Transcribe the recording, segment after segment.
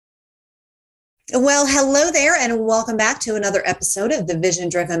Well, hello there, and welcome back to another episode of the Vision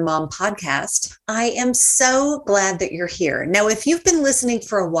Driven Mom podcast. I am so glad that you're here. Now, if you've been listening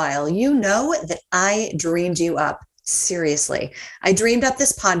for a while, you know that I dreamed you up. Seriously, I dreamed up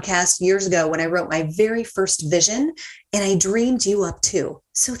this podcast years ago when I wrote my very first vision, and I dreamed you up too.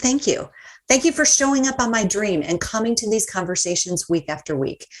 So thank you. Thank you for showing up on my dream and coming to these conversations week after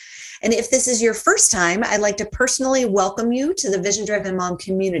week. And if this is your first time, I'd like to personally welcome you to the Vision Driven Mom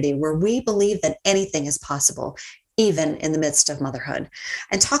community, where we believe that anything is possible, even in the midst of motherhood.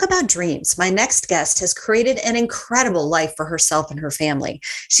 And talk about dreams. My next guest has created an incredible life for herself and her family.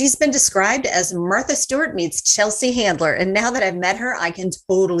 She's been described as Martha Stewart meets Chelsea Handler. And now that I've met her, I can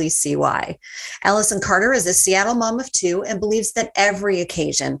totally see why. Allison Carter is a Seattle mom of two and believes that every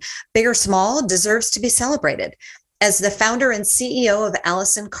occasion, big or small, deserves to be celebrated. As the founder and CEO of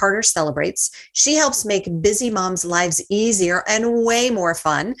Allison Carter Celebrates, she helps make busy moms' lives easier and way more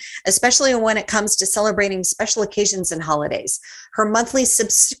fun, especially when it comes to celebrating special occasions and holidays. Her monthly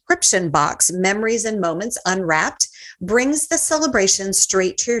subscription box, Memories and Moments Unwrapped, brings the celebration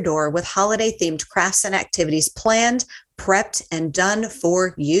straight to your door with holiday-themed crafts and activities planned, prepped, and done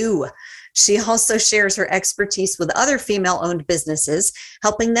for you. She also shares her expertise with other female-owned businesses,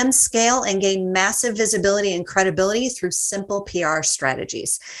 helping them scale and gain massive visibility and credibility through simple PR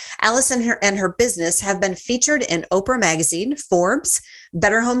strategies. Allison and her business have been featured in Oprah Magazine, Forbes,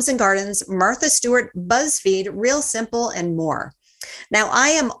 Better Homes and Gardens, Martha Stewart, BuzzFeed, Real Simple, and more. Now, I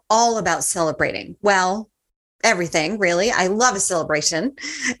am all about celebrating. Well, everything, really. I love a celebration.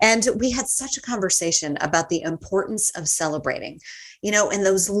 And we had such a conversation about the importance of celebrating. In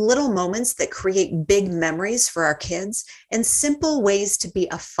those little moments that create big memories for our kids and simple ways to be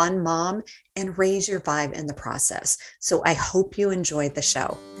a fun mom and raise your vibe in the process. So I hope you enjoyed the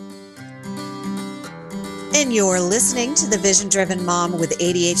show. And you're listening to the Vision Driven Mom with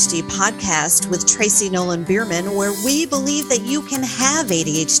ADHD podcast with Tracy Nolan Bierman, where we believe that you can have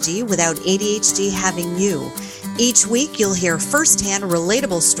ADHD without ADHD having you. Each week, you'll hear firsthand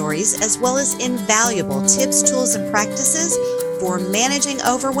relatable stories as well as invaluable tips, tools, and practices for managing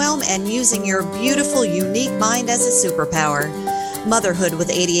overwhelm and using your beautiful, unique mind as a superpower. Motherhood with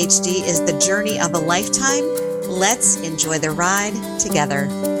ADHD is the journey of a lifetime. Let's enjoy the ride together.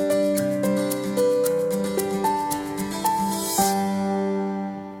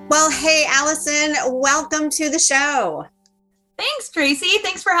 Well, hey, Allison, welcome to the show. Thanks, Tracy.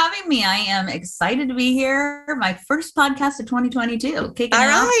 Thanks for having me. I am excited to be here. My first podcast of 2022. Kicking All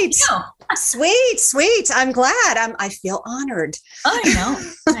off. right. Sweet. I'm glad. I feel honored. I know.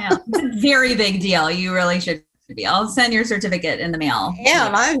 It's a very big deal. You really should be. I'll send your certificate in the mail.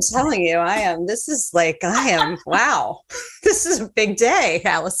 Yeah, I'm telling you, I am. Wow. This is a big day,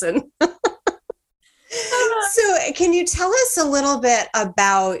 Allison. So can you tell us a little bit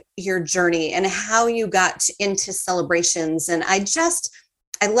about your journey and how you got into celebrations? And I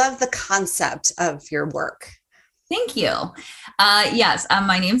love the concept of your work. Thank you. Yes,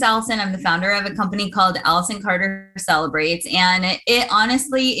 my name's Allison. I'm the founder of a company called Allison Carter Celebrates. And it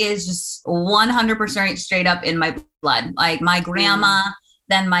honestly is just 100% straight up in my blood. Like my grandma,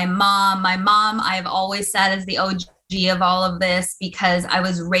 then my mom. My mom, I've always said, is the OG of all of this because I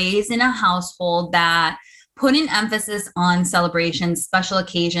was raised in a household that put an emphasis on celebrations, special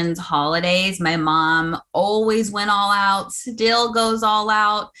occasions, holidays. My mom always went all out, still goes all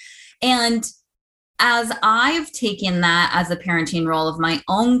out. And as I've taken that as a parenting role of my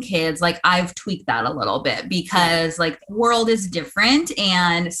own kids, like I've tweaked that a little bit because like the world is different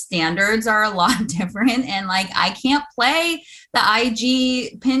and standards are a lot different. And like, I can't play the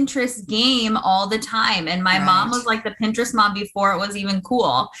IG Pinterest game all the time. And my mom was like the Pinterest mom before it was even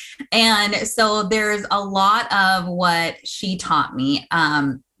cool. And so there's a lot of what she taught me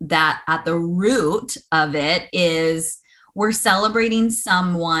that at the root of it is we're celebrating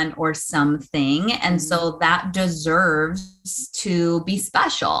someone or something. And so that deserves to be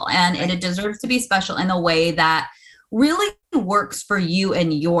special. And it deserves to be special in a way that really works for you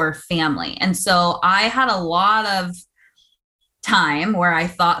and your family. And so I had a lot of time where I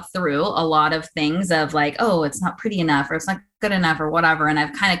thought through a lot of things of like, oh, it's not pretty enough or it's not good enough or whatever. And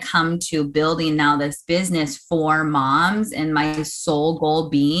I've kind of come to building now this business for moms and my sole goal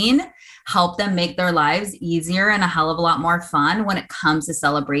being help them make their lives easier and a hell of a lot more fun when it comes to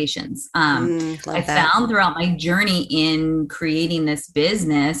celebrations. I found throughout my journey in creating this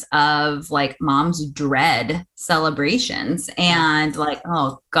business of like moms dread celebrations and like,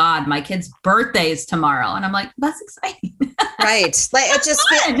 oh God, my kid's birthday is tomorrow. And I'm like, that's exciting. Right. Like it just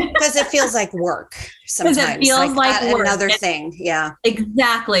because it feels like work sometimes. It feels like work. Another thing. Yeah.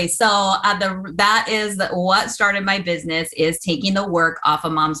 Exactly. So that is what started my business, is taking the work off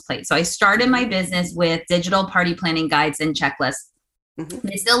of mom's plate. So I started my business with digital party planning guides and checklists. Mm-hmm.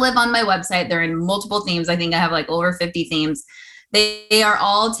 They still live on my website. They're in multiple themes. I think I have like over 50 themes. They are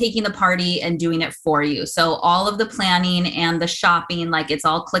all taking the party and doing it for you. So all of the planning and the shopping, like it's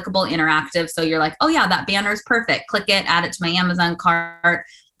all clickable, interactive. So you're like, oh yeah, that banner is perfect. Click it, add it to my Amazon cart,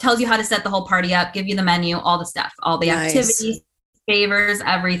 tells you how to set the whole party up, give you the menu, all the stuff, all the activities, favors,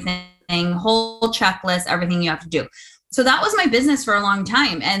 everything, whole checklist, everything you have to do. So that was my business for a long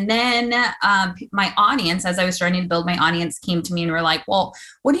time. And then my audience, as I was starting to build my audience, came to me and were like, well,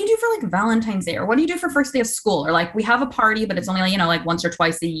 what do you do for like Valentine's Day? Or what do you do for first day of school? Or like, we have a party, but it's only like, like once or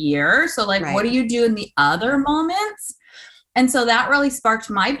twice a year. So like, What do you do in the other moments? And so that really sparked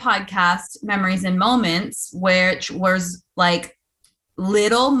my podcast, Memories and Moments, which was like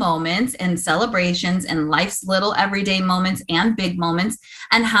little moments and celebrations and life's little everyday moments and big moments,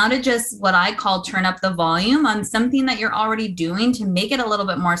 and how to just what I call turn up the volume on something that you're already doing to make it a little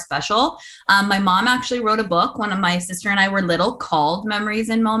bit more special. My mom actually wrote a book when my sister and I were little called Memories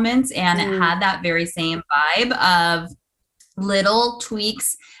and Moments, and it had that very same vibe of little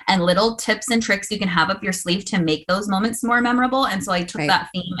tweaks and little tips and tricks you can have up your sleeve to make those moments more memorable. And so I took that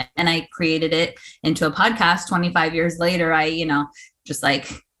theme and I created it into a podcast. 25 years later, I, just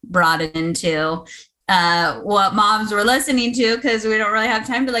like brought it into what moms were listening to, because we don't really have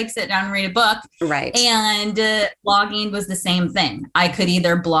time to like sit down and read a book. Right. And blogging was the same thing. I could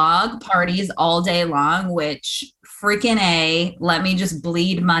either blog parties all day long, which freaking let me just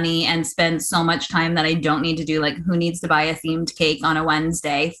bleed money and spend so much time that I don't need to do. Like, who needs to buy a themed cake on a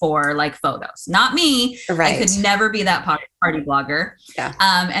Wednesday for like photos? Not me. Right. I could never be that party blogger. Yeah.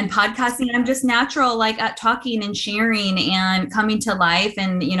 And podcasting, I'm just natural, like at talking and sharing and coming to life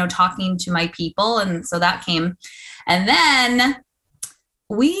and, talking to my people. And so that came. And then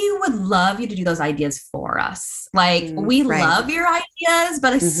we would love you to do those ideas for us. Like, we love your ideas,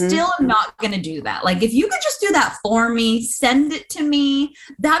 but I still am not going to do that. Like, if you could just do that for me, send it to me,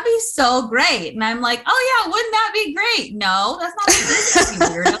 that'd be so great. And I'm like, oh yeah, wouldn't that be great? No, that's not my business, you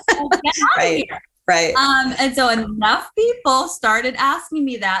weirdo. Get out of here. Right. And so enough people started asking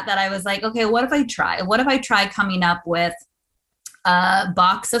me that I was like, okay, what if I try coming up with a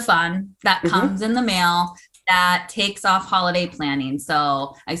box of fun that comes in the mail that takes off holiday planning.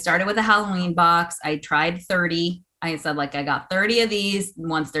 So I started with a Halloween box. I tried 30. I said, like, I got 30 of these.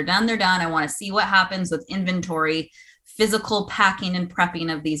 Once they're done, they're done. I want to see what happens with inventory, physical packing and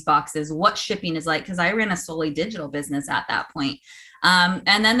prepping of these boxes, what shipping is like, because I ran a solely digital business at that point.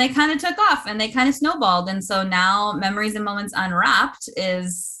 And then they kind of took off and they kind of snowballed. And so now Memories and Moments Unwrapped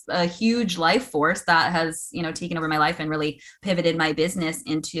is a huge life force that has, taken over my life and really pivoted my business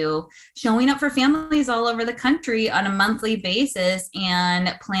into showing up for families all over the country on a monthly basis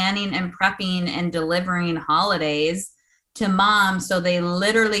and planning and prepping and delivering holidays to moms. So they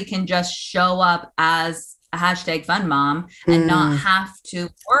literally can just show up as a #FunMom and not have to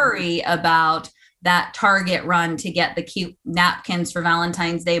worry about that Target run to get the cute napkins for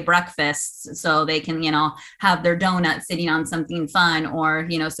Valentine's Day breakfasts so they can, have their donut sitting on something fun, or,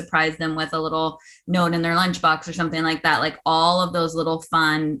 surprise them with a little note in their lunchbox or something like that. Like, all of those little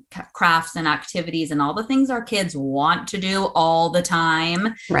fun crafts and activities and all the things our kids want to do all the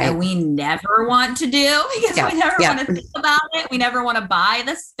time. Right. And we never want to do because we never want to think about it. We never want to buy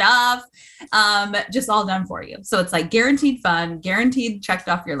the stuff. Just all done for you. So it's like guaranteed fun, guaranteed checked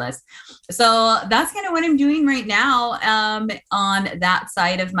off your list. So that's kind of what I'm doing right now on that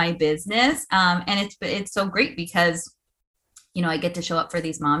side of my business. And it's so great because, I get to show up for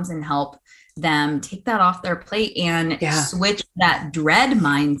these moms and help them take that off their plate and switch that dread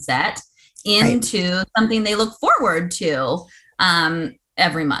mindset into something they look forward to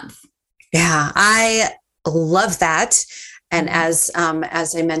every month. Yeah, I love that. And as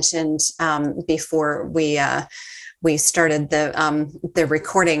I mentioned before we started the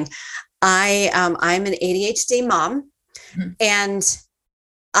recording, I'm an ADHD mom, and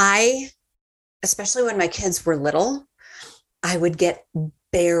especially when my kids were little, I would get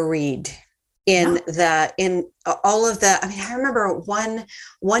buried in all of the. I mean, I remember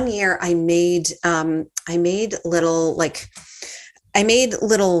one year I made little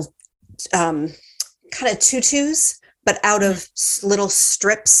kind of tutus, but out of little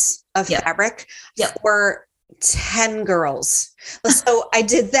strips of fabric for 10 girls. So I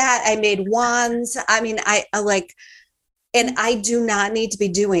did that. I made wands. I mean, I and I do not need to be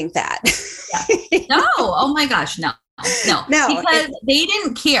doing that. No. Oh my gosh. No, because they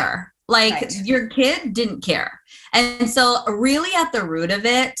didn't care. Like your kid didn't care. And so really at the root of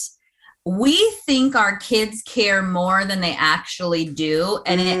it, we think our kids care more than they actually do.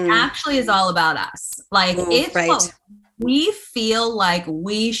 And it actually is all about us. Like it's what we feel like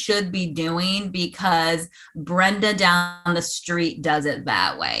we should be doing because Brenda down the street does it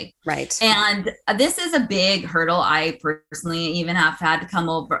that way. Right. And this is a big hurdle I personally even have had to come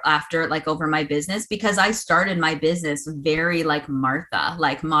over after, like over my business, because I started my business very like Martha,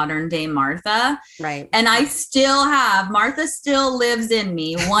 like modern day Martha. Right. And I still have, Martha still lives in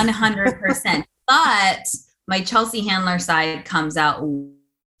me 100%, but my Chelsea Handler side comes out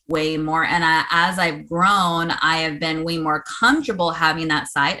way more. And as I've grown, I have been way more comfortable having that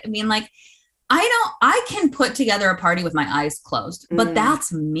side. I mean, like, I can put together a party with my eyes closed, but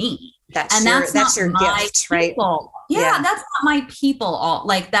that's me. That's your gift, right? Yeah, that's not my people all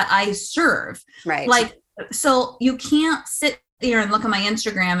like that I serve. Right. Like, so you can't sit there and look at my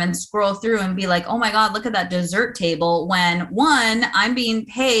Instagram and scroll through and be like, oh my God, look at that dessert table. When one, I'm being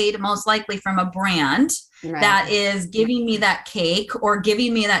paid most likely from a brand that is giving me that cake or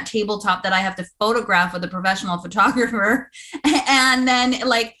giving me that tabletop that I have to photograph with a professional photographer. And then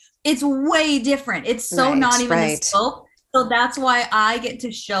like, it's way different. It's so not even the scope. So that's why I get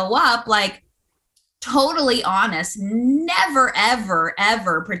to show up like totally honest, never, ever,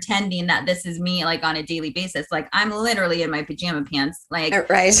 ever pretending that this is me like on a daily basis. Like I'm literally in my pajama pants. Like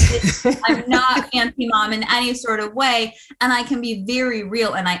I'm not fancy mom in any sort of way. And I can be very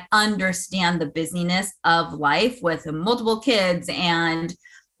real and I understand the busyness of life with multiple kids and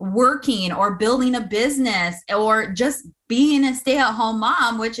working or building a business or just being a stay-at-home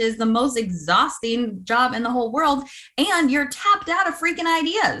mom, which is the most exhausting job in the whole world. And you're tapped out of freaking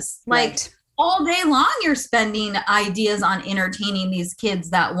ideas. Like all day long, you're spending ideas on entertaining these kids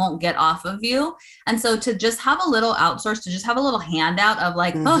that won't get off of you. And so to just have a little outsource, to just have a little handout of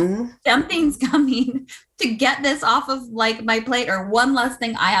like, oh, something's coming to get this off of like my plate or one less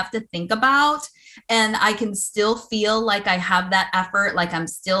thing I have to think about. And I can still feel like I have that effort, like I'm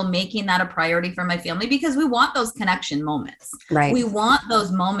still making that a priority for my family because we want those connection moments. Right. We want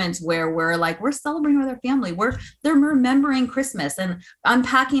those moments where we're like, we're celebrating with our family. They're remembering Christmas and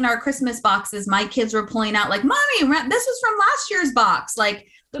unpacking our Christmas boxes. My kids were pulling out like, Mommy, this was from last year's box. Like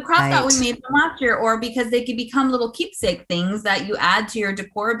the crap that we made from last year, or because they could become little keepsake things that you add to your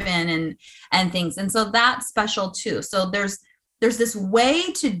decor bin and things. And so that's special too. So there's this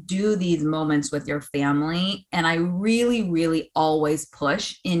way to do these moments with your family. And I really, really always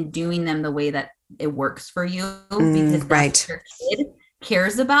push in doing them the way that it works for you because that's what your kid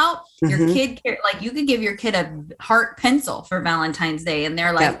cares about. Your kid like you could give your kid a heart pencil for Valentine's Day and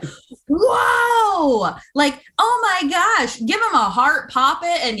they're like, whoa, like, oh my gosh, give them a heart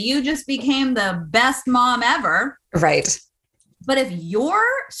poppet and you just became the best mom ever. Right. But if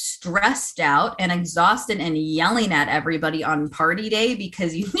you're stressed out and exhausted and yelling at everybody on party day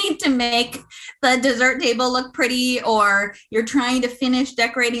because you need to make the dessert table look pretty, or you're trying to finish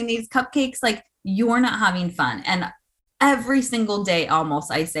decorating these cupcakes, like you're not having fun. And every single day,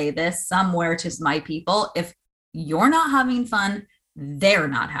 almost, I say this somewhere to my people, if you're not having fun, they're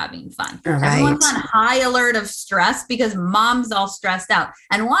not having fun. Everyone's on high alert of stress because mom's all stressed out.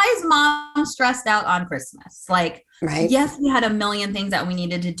 And why is mom stressed out on Christmas? Like, yes, we had a million things that we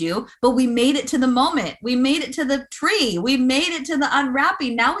needed to do, but we made it to the moment. We made it to the tree. We made it to the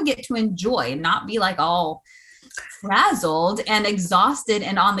unwrapping. Now we get to enjoy, not be like all frazzled and exhausted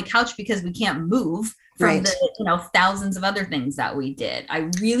and on the couch because we can't move from the thousands of other things that we did. I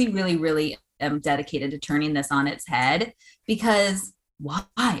really, really, really am dedicated to turning this on its head because why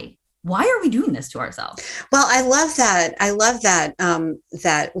are we doing this to ourselves? Well, I love that.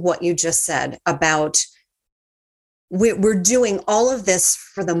 That what you just said about we're doing all of this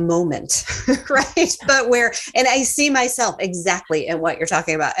for the moment, right? But and I see myself exactly in what you're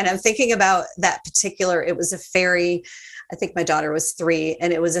talking about. And I'm thinking about that particular, it was a fairy, I think my daughter was 3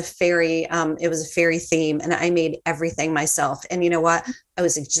 and it was a fairy theme and I made everything myself. And you know what? I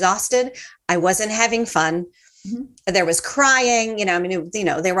was exhausted. I wasn't having fun. There was crying, they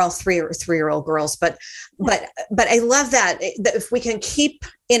were all 3-year-old girls, but I love that if we can keep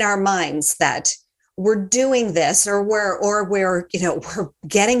in our minds that we're doing this or we're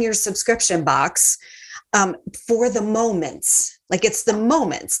getting your subscription box for the moments. Like it's the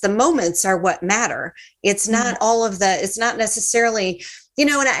moments are what matter. It's not all of it's not necessarily, and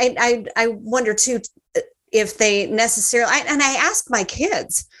I wonder too, if they necessarily, and I ask my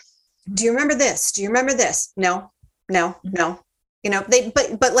kids, do you remember this? Do you remember this? No.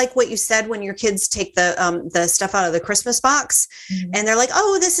 But like what you said, when your kids take the stuff out of the Christmas box and they're like,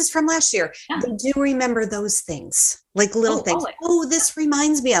 oh, this is from last year. Yeah. They do remember those things, like little things. Always. Oh, this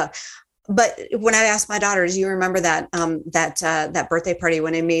reminds me of, But when I asked my daughter, do you remember that birthday party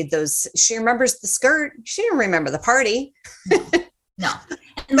when I made those? She remembers the skirt. She didn't remember the party. No.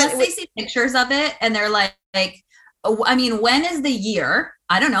 Unless they see pictures of it and they're like, I mean, when is the year?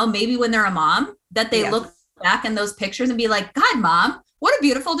 I don't know, maybe when they're a mom that they look back in those pictures and be like, God, Mom, what a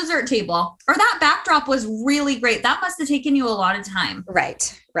beautiful dessert table. Or that backdrop was really great. That must have taken you a lot of time.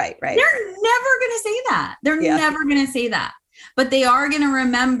 Right. They're never going to say that. They're never going to say that. But they are going to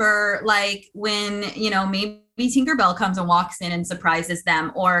remember, like, when, maybe Tinkerbell comes and walks in and surprises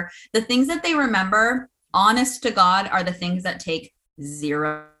them, or the things that they remember, honest to God, are the things that take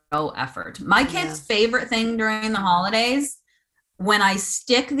zero effort. My kids' favorite thing during the holidays, when I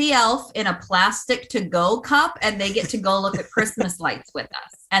stick the elf in a plastic to-go cup and they get to go look at Christmas lights with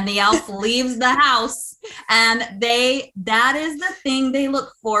us, and the elf leaves the house, and that is the thing they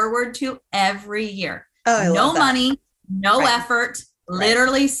look forward to every year. No money, no effort,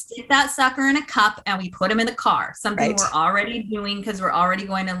 literally stick that sucker in a cup and we put him in the car. Something we're already doing because we're already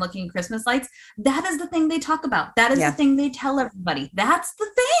going and looking at Christmas lights. That is the thing they talk about. That is the thing they tell everybody. That's the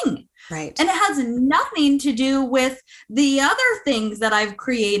thing. Right. And it has nothing to do with the other things that I've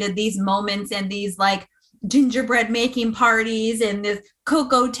created, these moments and these like gingerbread making parties and this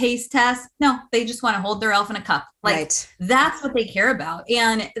cocoa taste test. No, they just want to hold their elf in a cup. Like that's what they care about.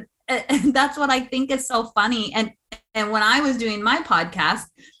 And that's what I think is so funny. And when I was doing my podcast,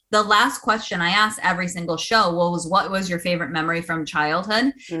 the last question I asked every single show was, what was your favorite memory from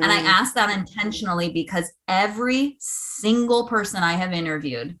childhood? And I asked that intentionally because every single person I have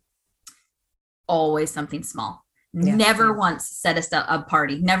interviewed, always something small. Never once said a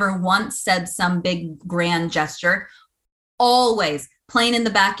party. Never once said some big grand gesture. Always playing in the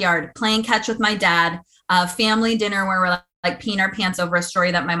backyard, playing catch with my dad, family dinner where we're like peeing our pants over a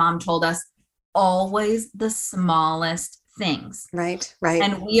story that my mom told us. Always the smallest things. Right.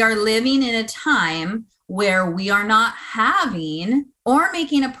 And we are living in a time where we are not having or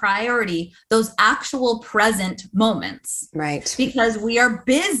making a priority those actual present moments. Right. Because we are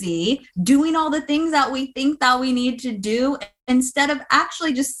busy doing all the things that we think that we need to do instead of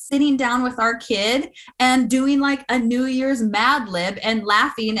actually just sitting down with our kid and doing like a New Year's Mad Lib and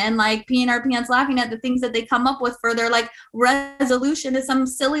laughing and like peeing our pants laughing at the things that they come up with for their like resolution to some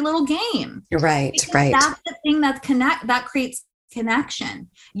silly little game. Right. Because that's the thing that creates connection.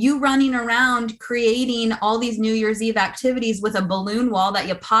 You running around creating all these New Year's Eve activities with a balloon wall that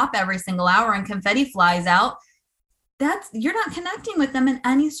you pop every single hour and confetti flies out. You're not connecting with them in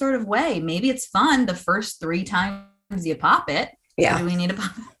any sort of way. Maybe it's fun the first 3 times you pop it. Yeah. Do we need to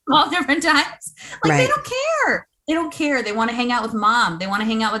pop it all different times? Like they don't care. They don't care. They want to hang out with mom. They want to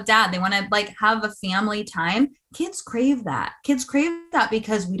hang out with dad. They want to like have a family time. Kids crave that. Kids crave that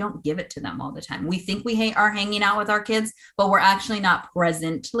because we don't give it to them all the time. We think we are hanging out with our kids, but we're actually not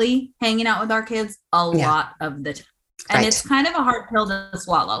presently hanging out with our kids a lot of the time. And it's kind of a hard pill to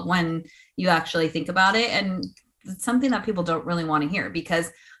swallow when you actually think about it. And it's something that people don't really want to hear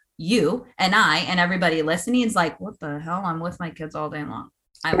because you and I and everybody listening is like, what the hell? I'm with my kids all day long.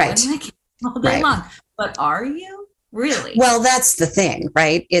 I'm with my kids all day long. But are you really? Well, that's the thing,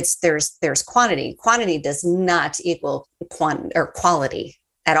 right? There's quantity. Quantity does not equal quality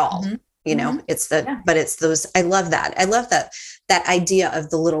at all. Mm-hmm. You know, it's but it's those, I love that. I love that idea of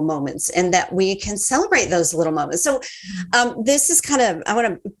the little moments and that we can celebrate those little moments. So this is kind of, I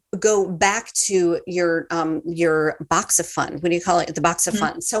want to go back to your box of fun. What do you call it? The box of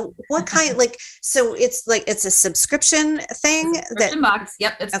fun. So what kind, so it's a subscription thing? Subscription box.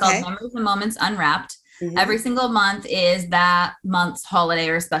 Yep. It's called Memories and Moments Unwrapped. Mm-hmm. Every single month is that month's holiday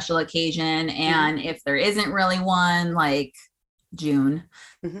or special occasion. And if there isn't really one, like June,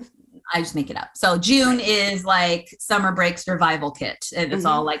 I just make it up. So June is like summer break survival kit. It's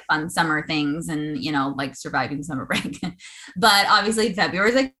all like fun summer things and, you know, like surviving summer break. But obviously February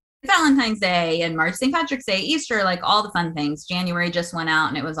is like Valentine's Day and March, St. Patrick's Day, Easter, like all the fun things. January just went out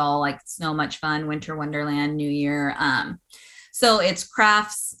and it was all like so much fun. Winter Wonderland, New Year. So it's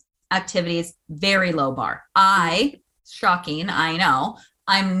crafts, activities, very low bar. Shocking, I know.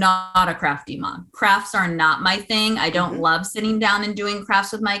 I'm not a crafty mom. Crafts are not my thing. I don't love sitting down and doing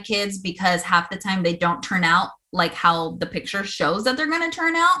crafts with my kids because half the time they don't turn out like how the picture shows that they're going to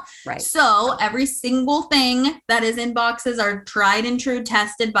turn out. Right. So every single thing that is in boxes are tried and true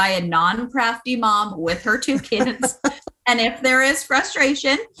tested by a non-crafty mom with her 2 kids. And if there is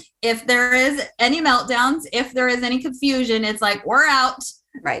frustration, if there is any meltdowns, if there is any confusion, it's like, we're out.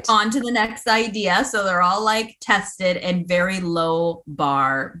 Right. On to the next idea. So they're all like tested and very low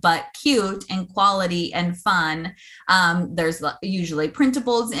bar, but cute and quality and fun. There's usually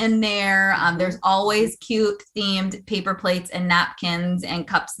printables in there. There's always cute themed paper plates and napkins and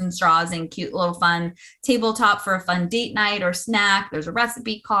cups and straws and cute little fun tabletop for a fun date night or snack. There's a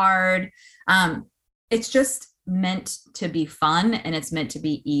recipe card. It's just meant to be fun, and it's meant to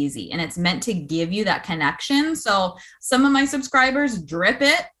be easy, and it's meant to give you that connection. So some of my subscribers drip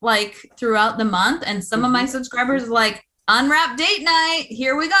it like throughout the month, and some of my subscribers like unwrap date night.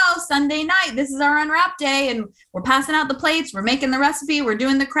 Here we go, Sunday night. This is our unwrap day, and we're passing out the plates, we're making the recipe, we're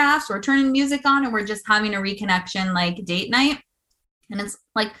doing the crafts, we're turning music on, and we're just having a reconnection like date night. And it's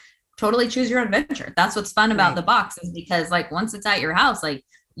like totally choose your own adventure. That's what's fun about the box, is because like once it's at your house, like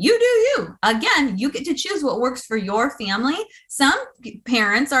you do you. Again, you get to choose what works for your family. Some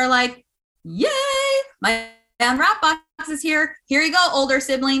parents are like, yay, my unwrap box is here. Here you go, older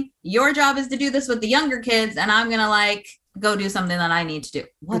sibling. Your job is to do this with the younger kids, and I'm going to like go do something that I need to do.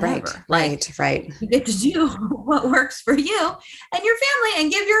 Whatever. Right. You get to do what works for you and your family, and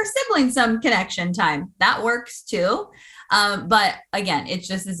give your sibling some connection time. That works too. But again, it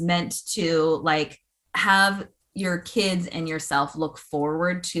just is meant to like have your kids and yourself look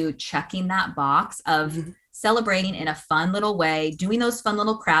forward to checking that box of celebrating in a fun little way, doing those fun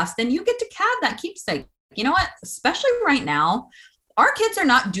little crafts. Then you get to have that keepsake. You know what? Especially right now, our kids are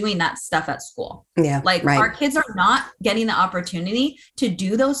not doing that stuff at school. Yeah. Like our kids are not getting the opportunity to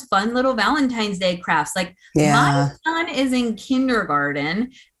do those fun little Valentine's Day crafts. Like my son is in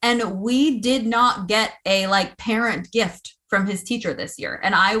kindergarten, and we did not get a like parent gift from his teacher this year.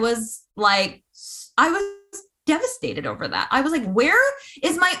 And I was devastated over that. I was like, where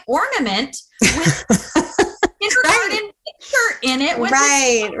is my ornament with kindergarten picture in it? With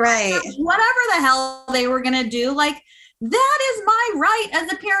right. Whatever the hell they were going to do. Like, that is my right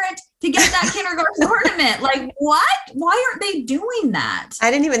as a parent to get that kindergarten ornament. Like, what? Why aren't they doing that? I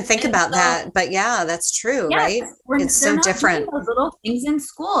didn't even think about that, but yeah, that's true, right? It's so different. Those little things in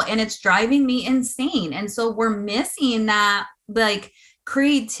school, and it's driving me insane. And so we're missing that, like,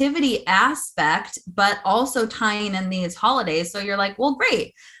 creativity aspect, but also tying in these holidays. So you're like, well,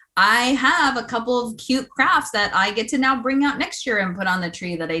 great. I have a couple of cute crafts that I get to now bring out next year and put on the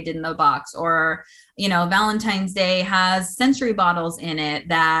tree that I did in the box. Or, you know, Valentine's Day has sensory bottles in it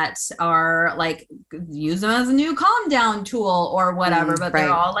that are like, use them as a new calm down tool or whatever, but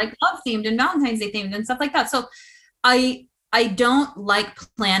they're all like love themed and Valentine's Day themed and stuff like that. So I don't like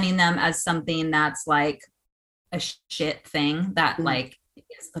planning them as something that's like a shit thing that like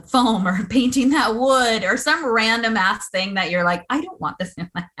is the foam or painting that wood or some random ass thing that you're like, I don't want this in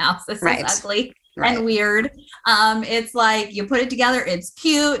my house. This is ugly and weird. It's like you put it together. It's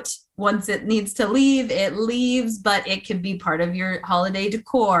cute. Once it needs to leave, it leaves, but it could be part of your holiday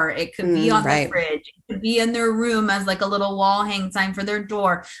decor. It could be on the fridge. It could be in their room as like a little wall hang sign for their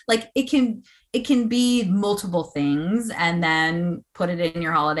door. Like it can be multiple things, and then put it in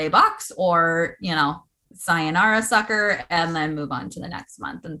your holiday box, or, you know, sayonara sucker, and then move on to the next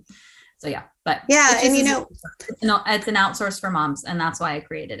month. And so, but and you know, it's an outsource for moms, and that's why I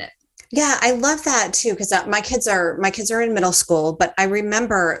created it. Yeah, I love that too, because my kids are in middle school, but I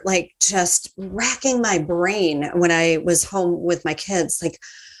remember like just racking my brain when I was home with my kids. Like,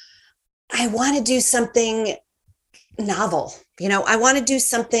 I want to do something novel, you know, I want to do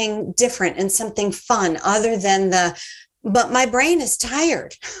something different and something fun other than but my brain is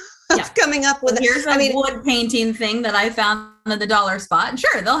tired. Coming up with wood painting thing that I found at the dollar spot. And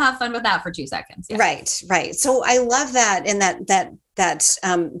sure, they'll have fun with that for 2 seconds. Yeah. Right. So I love that, and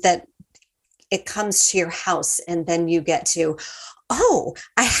that it comes to your house, and then you get to, oh,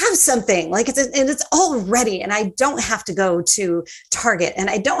 I have something like it's all ready, and I don't have to go to Target, and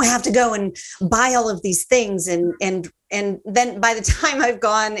I don't have to go and buy all of these things, and then by the time I've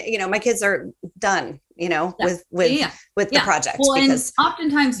gone, you know, my kids are done, you know, with the project. Well, because and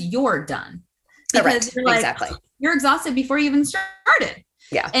oftentimes you're done because you're like, you're exhausted before you even started.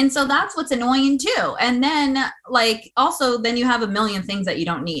 Yeah. And so that's what's annoying too. And then like, also then you have a million things that you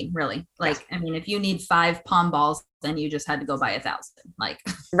don't need really. Like, I mean, if you need 5 pom balls, then you just had to go buy 1,000. Like,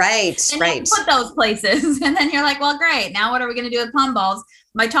 right. You put those places, and then you're like, well, great. Now what are we going to do with pom balls?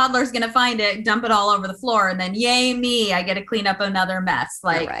 My toddler's going to find it, dump it all over the floor. And then yay me, I get to clean up another mess.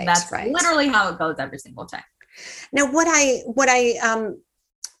 Like that's literally how it goes every single time. Now,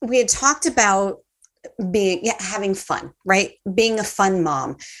 we had talked about having fun, right? Being a fun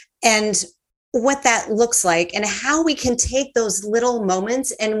mom, and what that looks like, and how we can take those little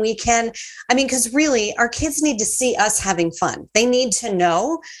moments, and we can, because really our kids need to see us having fun. They need to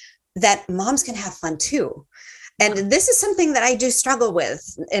know that moms can have fun too. And this is something that I do struggle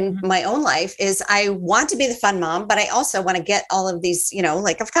with in my own life is I want to be the fun mom, but I also want to get all of these,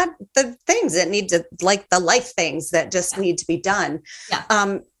 like I've got the things that need to, like the life things that just need to be done.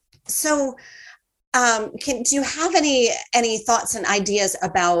 Yeah. So do you have any thoughts and ideas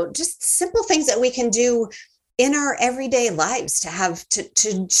about just simple things that we can do in our everyday lives to have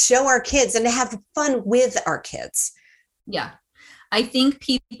to show our kids and to have fun with our kids? Yeah. I think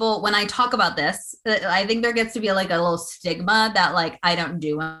people, when I talk about this, I think there gets to be like a little stigma that like, I don't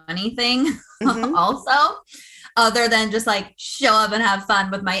do anything also, other than just like show up and have fun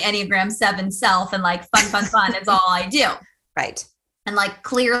with my Enneagram 7 self and like fun. It's all I do. Right. And like,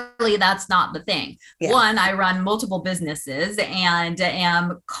 clearly that's not the thing. Yeah. One, I run multiple businesses and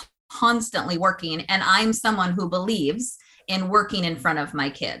am constantly working. And I'm someone who believes in working in front of my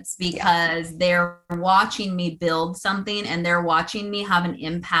kids because they're watching me build something and they're watching me have an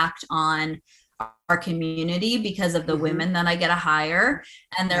impact on our community because of the women that I get to hire.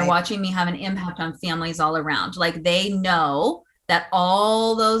 And they're watching me have an impact on families all around. Like they know that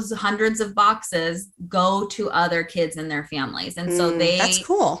all those hundreds of boxes go to other kids and their families. And so that's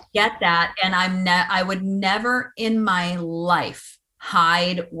cool. Get that. And I would never in my life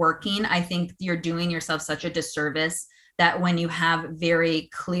hide working. I think you're doing yourself such a disservice that when you have very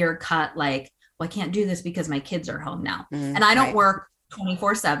clear cut, like, well, I can't do this because my kids are home now. And I don't work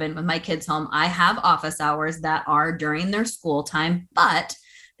 24/7 with my kids home. I have office hours that are during their school time, but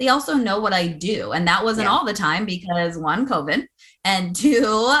they also know what I do. And that wasn't all the time because 1, COVID, and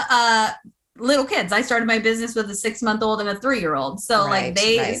 2, little kids. I started my business with a 6-month-old and a 3-year-old. So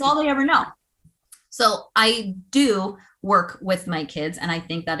it's all they ever know. So I do work with my kids. And I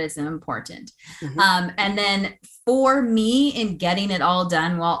think that is important. And then for me in getting it all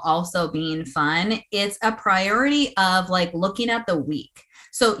done while also being fun, it's a priority of like looking at the week.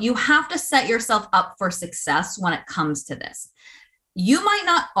 So you have to set yourself up for success when it comes to this. You might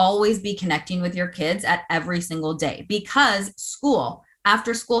not always be connecting with your kids at every single day because school,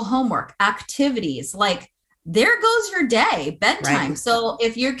 after school homework, activities, like there goes your day, bedtime. Right. So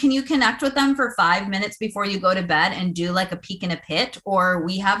can you connect with them for 5 minutes before you go to bed and do like a peek and a pit? Or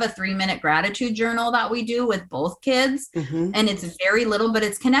we have a 3-minute gratitude journal that we do with both kids. And it's very little, but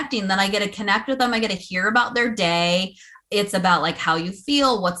it's connecting. Then I get to connect with them. I get to hear about their day. It's about like how you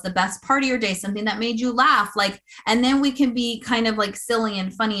feel, what's the best part of your day, something that made you laugh. Like, and then we can be kind of like silly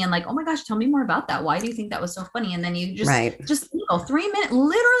and funny and like, oh my gosh, tell me more about that. Why do you think that was so funny? And then you just 3 minutes,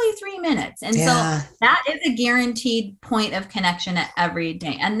 literally 3 minutes. And so that is a guaranteed point of connection at every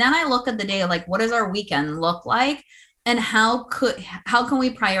day. And then I look at the day, like, what does our weekend look like? And how can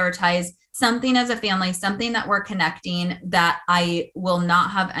we prioritize something as a family, something that we're connecting that I will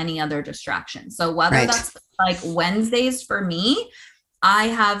not have any other distractions. So whether that's like Wednesdays for me, I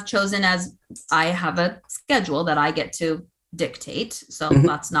have chosen as I have a schedule that I get to dictate. So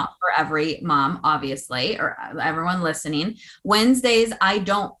that's not for every mom, obviously, or everyone listening. Wednesdays, I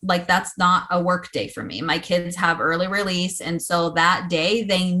don't like, that's not a work day for me. My kids have early release. And so that day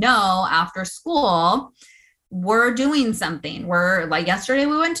they know after school, we're doing something. We're like yesterday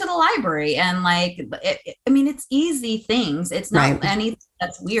we went to the library and like, it's easy things. It's not anything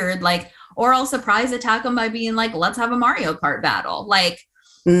that's weird. Like, or I'll surprise attack them by being like, let's have a Mario Kart battle. Like,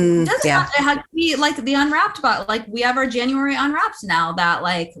 it doesn't have to be like the Unwrapped, but like we have our January Unwrapped now that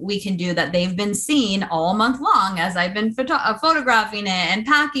like we can do that. They've been seen all month long as I've been photographing it and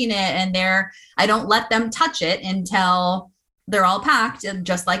packing it. And I don't let them touch it until they're all packed,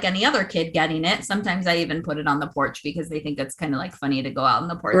 just like any other kid getting it. Sometimes I even put it on the porch because they think it's kind of like funny to go out on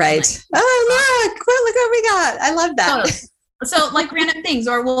the porch. Right. Look what we got. I love that. Totally. So like random things,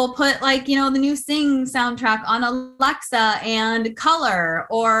 or we'll put like, the new Sing soundtrack on Alexa and color,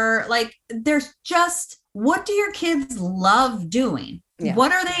 or like, there's just, what do your kids love doing? Yeah.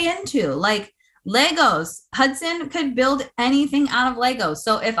 What are they into? Like Legos. Hudson could build anything out of Legos.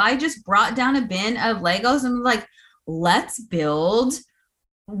 So if I just brought down a bin of Legos and was like, let's build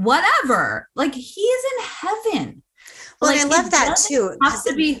whatever, like he is in heaven. Well, like, I love that too. It has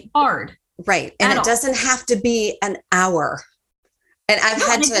to be hard. Right. And it doesn't have to be an hour. And it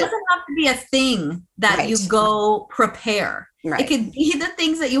doesn't have to be a thing that you go prepare. Right. It could be the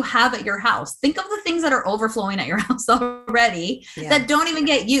things that you have at your house. Think of the things that are overflowing at your house already that don't even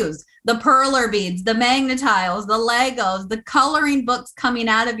get used. The perler beads, the magnetiles, the Legos, the coloring books coming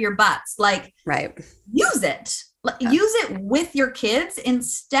out of your butts. Like, use it. Use it with your kids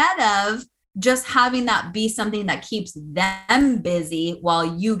instead of just having that be something that keeps them busy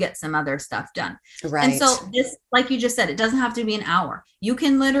while you get some other stuff done. Right. And so this, like you just said, it doesn't have to be an hour. You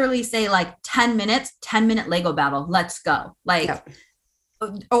can literally say like 10 minute Lego battle. Let's go. Like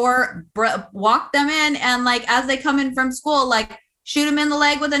or walk them in, and like as they come in from school, like shoot them in the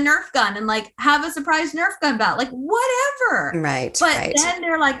leg with a Nerf gun and like have a surprise Nerf gun battle, like whatever. Right. But right. then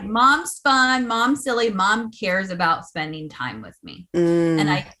they're like, mom's fun, mom's silly, mom cares about spending time with me. And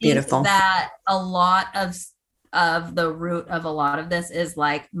I think beautiful. that a lot of the root of a lot of this is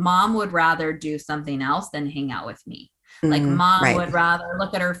like, mom would rather do something else than hang out with me. Like mom right. would rather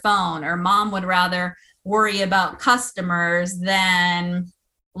look at her phone, or mom would rather worry about customers than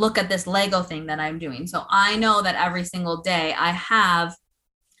look at this Lego thing that I'm doing. So I know that every single day I have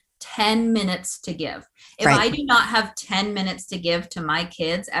 10 minutes to give. If Right. I do not have 10 minutes to give to my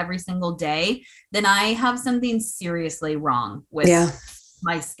kids every single day, then I have something seriously wrong with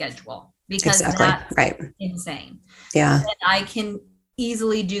my schedule, because that's right. insane. Yeah. And I can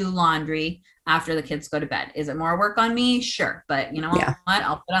easily do laundry after the kids go to bed. Is it more work on me? Sure. But you know what?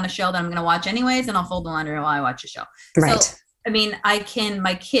 I'll put on a show that I'm going to watch anyways, and I'll fold the laundry while I watch a show. Right. So, I mean,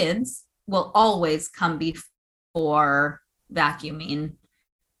 my kids will always come before vacuuming,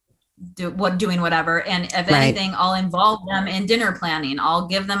 doing whatever. And if anything, I'll involve them in dinner planning. I'll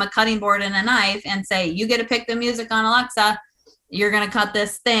give them a cutting board and a knife and say, you get to pick the music on Alexa. You're going to cut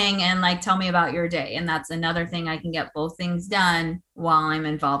this thing and like, tell me about your day. And that's another thing. I can get both things done while I'm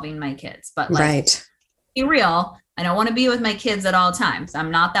involving my kids. But like, be real, I don't want to be with my kids at all times.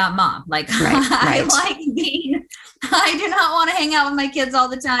 I'm not that mom. Like I do not want to hang out with my kids all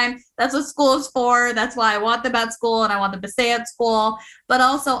the time. That's what school is for. That's why I want them at school and I want them to stay at school. But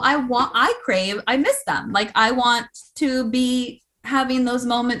also I miss them. Like I want to be having those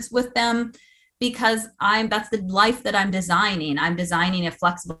moments with them, because that's the life that I'm designing. I'm designing a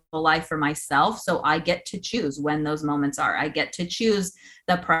flexible life for myself. So I get to choose when those moments are. I get to choose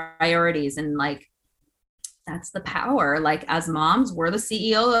the priorities, and like, that's the power. Like as moms, we're the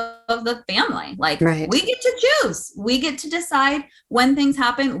CEO of the family. Like we get to choose. We get to decide when things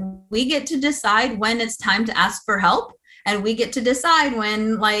happen. We get to decide when it's time to ask for help. And we get to decide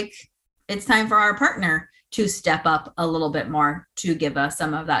when like it's time for our partner to step up a little bit more to give us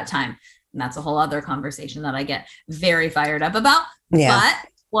some of that time. And that's a whole other conversation that I get very fired up about. But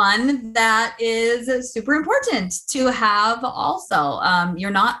one that is super important to have also. You're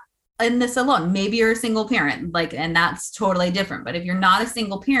not in this alone. Maybe you're a single parent, like, and that's totally different. But if you're not a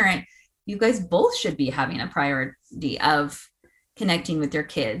single parent, you guys both should be having a priority of connecting with your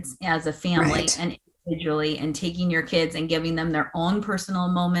kids as a family and individually, and taking your kids and giving them their own personal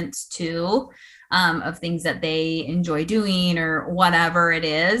moments too, of things that they enjoy doing or whatever it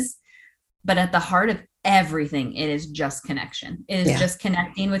is. But at the heart of everything, it is just connection. It is just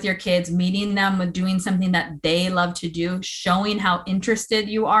connecting with your kids, meeting them with doing something that they love to do, showing how interested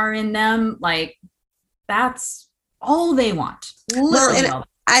you are in them. Like that's all they want. Well,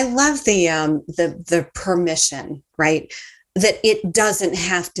 I love the permission, right? That it doesn't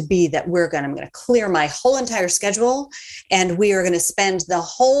have to be that I'm going to clear my whole entire schedule and we are going to spend the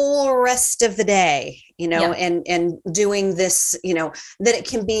whole rest of the day, and doing this, that it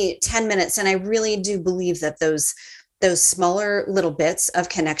can be 10 minutes. And I really do believe that those smaller little bits of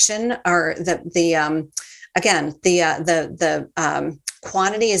connection are the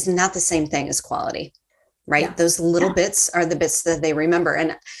quantity is not the same thing as quality, right? Yeah. Those little bits are the bits that they remember.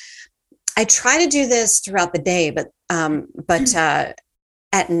 And I try to do this throughout the day, but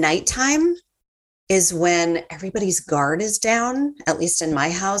at nighttime is when everybody's guard is down, at least in my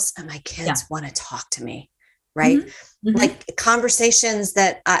house, and my kids want to talk to me, right? Mm-hmm. Like conversations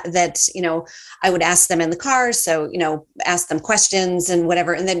that I would ask them in the car. So, ask them questions and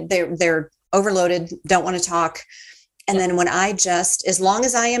whatever. And then they're overloaded, don't want to talk. And then when as long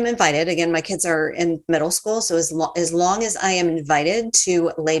as I am invited, again, my kids are in middle school. So as long as I am invited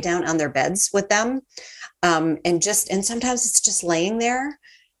to lay down on their beds with them, and sometimes it's just laying there.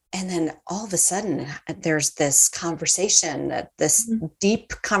 And then all of a sudden there's this conversation, this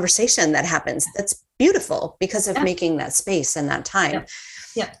deep conversation that happens. That's beautiful because of making that space and that time.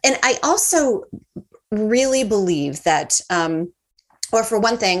 Yeah. And I also really believe that, or for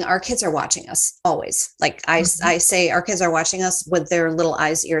one thing, our kids are watching us always. Like I say, our kids are watching us with their little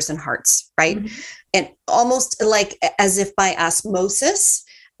eyes, ears, and hearts, right? Mm-hmm. And almost like as if by osmosis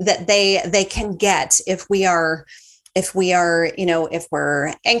that they can get if we're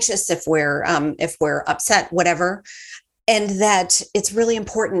anxious, if we're upset, whatever. And that it's really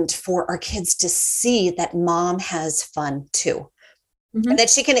important for our kids to see that mom has fun too. And that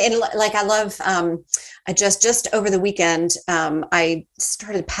she can, and like, I love, I just over the weekend, I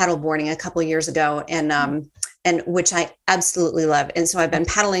started paddle boarding a couple of years ago, and which I absolutely love. And so I've been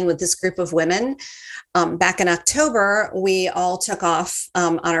paddling with this group of women. Back in October, we all took off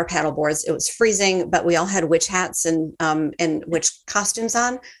on our paddle boards. It was freezing, but we all had witch hats and witch costumes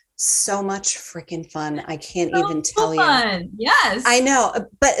on. So much freaking fun. I can't even tell you. Yes. I know,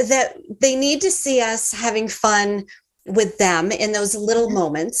 but that they need to see us having fun with them in those little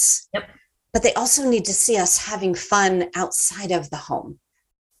moments. Yep. But they also need to see us having fun outside of the home,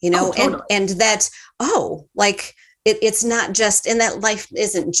 totally. and that, like it's not just, and that life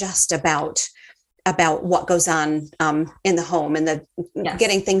isn't just about what goes on in the home and the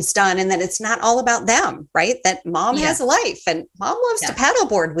getting things done, and that it's not all about them, right? That mom has a life, and mom loves to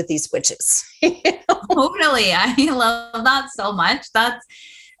paddleboard with these witches. Totally. I love that so much. That's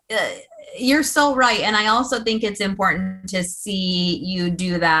you're so right. And I also think it's important to see you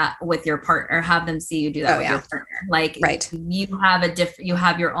do that with your partner, have them see you do that with your partner. Like you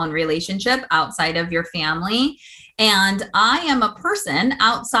have your own relationship outside of your family. And I am a person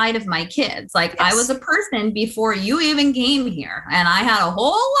outside of my kids. Like I was a person before you even came here, and I had a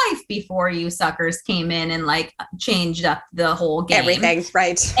whole life before you suckers came in and like changed up the whole game. Everything.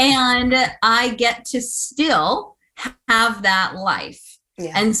 Right. And I get to still have that life.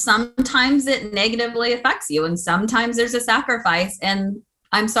 Yeah. And sometimes it negatively affects you, and sometimes there's a sacrifice, and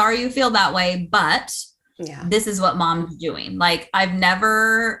I'm sorry you feel that way, but this is what mom's doing. Like I've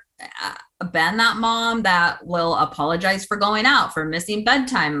never been that mom that will apologize for going out, for missing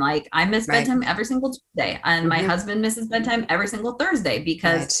bedtime. Like I miss bedtime every single Tuesday, and my husband misses bedtime every single Thursday,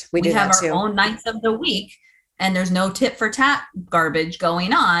 because we have our own nights of the week, and there's no tit for tat garbage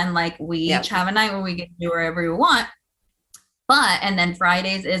going on. Like we each have a night where we get to do whatever we want. And then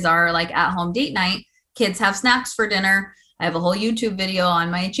Fridays is our like at home date night. Kids have snacks for dinner. I have a whole YouTube video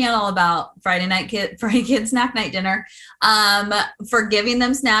on my channel about Friday kid snack night dinner. For giving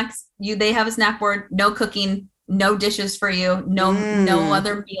them snacks. They have a snack board, no cooking, no dishes for you, no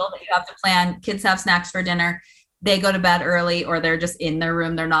other meal that you have to plan. Kids have snacks for dinner. They go to bed early, or they're just in their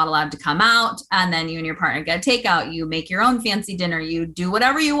room. They're not allowed to come out. And then you and your partner get takeout. You make your own fancy dinner. You do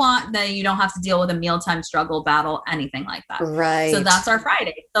whatever you want. That you don't have to deal with a mealtime struggle, battle, anything like that. Right. So that's our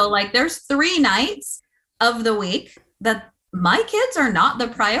Friday. So like there's 3 nights of the week that my kids are not the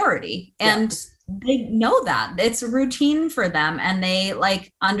priority. And they know that it's routine for them, and they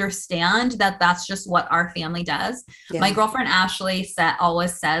like understand that that's just what our family does. My girlfriend Ashley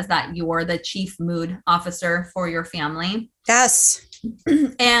always says that you're the chief mood officer for your family. Yes.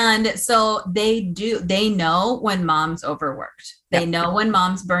 And so they know when mom's overworked. They know when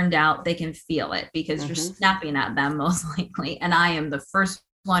mom's burned out. They can feel it because you're snapping at them most likely. And I am the first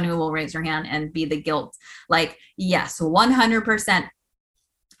one who will raise her hand and be the guilt. Like, yes, 100%.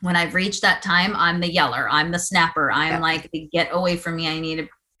 When I've reached that time, I'm the yeller. I'm the snapper. I'm like, get away from me. I need a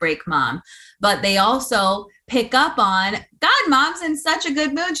break, mom. But they also pick up on, God, mom's in such a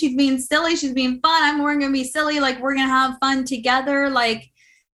good mood. She's being silly. She's being fun. We're going to be silly. Like, we're going to have fun together. Like,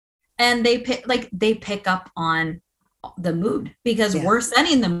 and they pick up on the mood, because we're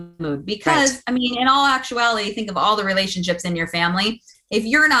setting the mood. Because I mean, in all actuality, think of all the relationships in your family. If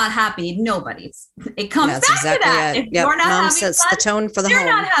you're not happy, nobody's. It comes back to that. If you're not mom having sets fun, the tone for the you're home.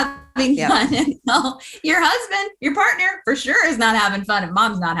 not having fun. And so your husband, your partner, for sure is not having fun, and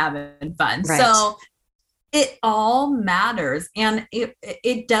mom's not having fun. Right. So it all matters, and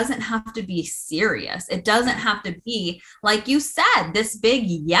it doesn't have to be serious. It doesn't have to be, like you said, this big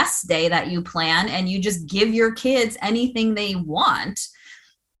yes day that you plan, and you just give your kids anything they want.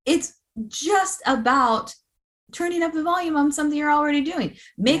 It's just about turning up the volume on something you're already doing.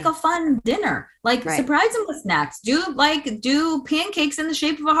 Make a fun dinner, like surprise them with snacks. Do pancakes in the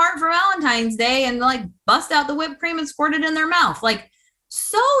shape of a heart for Valentine's Day, and like bust out the whipped cream and squirt it in their mouth. Like,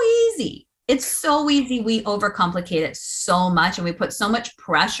 so easy. It's so easy. We overcomplicate it so much, and we put so much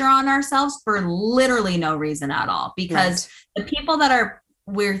pressure on ourselves for literally no reason at all, because the people that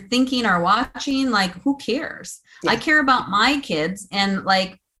we're thinking are watching, like, who cares? I care about my kids, and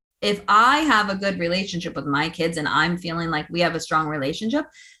like, if I have a good relationship with my kids, and I'm feeling like we have a strong relationship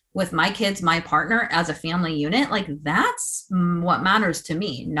with my kids, my partner, as a family unit, like that's what matters to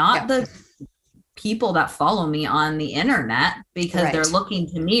me, not the people that follow me on the internet, because they're looking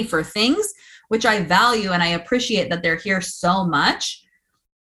to me for things which I value, and I appreciate that they're here so much,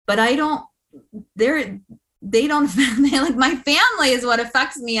 but they don't like, my family is what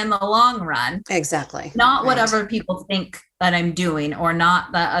affects me in the long run. Exactly. Not whatever people think that I'm doing, or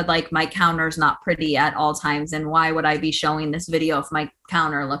not that like my counter's not pretty at all times. And why would I be showing this video if my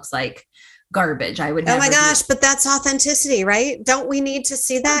counter looks like garbage. I would Oh never my do gosh, it. but that's authenticity, right? Don't we need to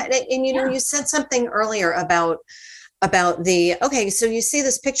see that? And you know, Yeah. you said something earlier about the, okay, so you see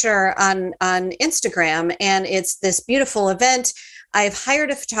this picture on Instagram and it's this beautiful event. I've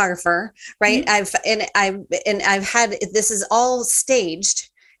hired a photographer, right? Mhm. I've had, this is all staged.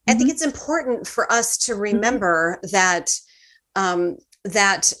 I think Mhm. it's important for us to Mhm. remember that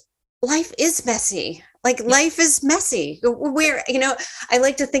that life is messy. Like Yeah. life is messy. Where, you know, I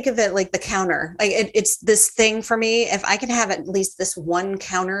like to think of it like the counter. Like it's this thing for me. If I can have at least this one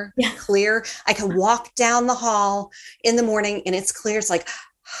counter Yeah. clear, I can walk down the hall in the morning and it's clear. It's like,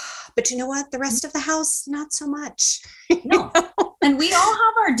 but you know what? The rest of the house, not so much. You No. know? And we all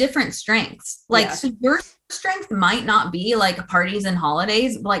have our different strengths. Like, Yeah. so your strength might not be like parties and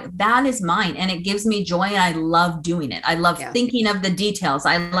holidays, like that is mine. And it gives me joy. And I love doing it. I love Yeah. thinking of the details.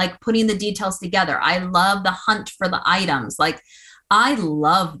 I like putting the details together. I love the hunt for the items. Like, I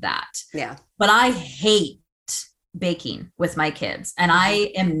love that. Yeah. But I hate baking with my kids. And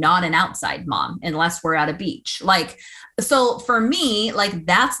I am not an outside mom unless we're at a beach. Like, so for me, like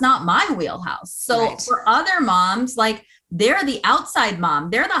that's not my wheelhouse. So Right. for other moms, like they're the outside mom,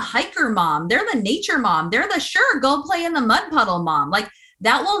 they're the hiker mom, they're the nature mom, they're the sure go play in the mud puddle mom. Like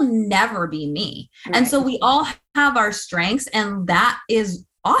that will never be me. Right. And so we all have our strengths, and that is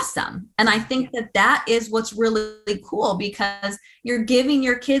awesome. And I think that that is what's really cool, because you're giving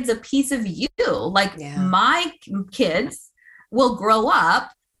your kids a piece of you. Like my kids will grow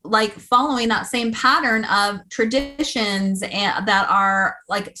up like following that same pattern of traditions and that are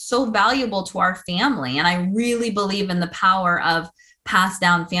like so valuable to our family. And I really believe in the power of passed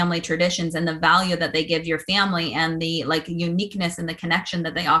down family traditions and the value that they give your family and the like uniqueness and the connection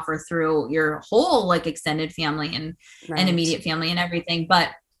that they offer through your whole like extended family and immediate family and everything. But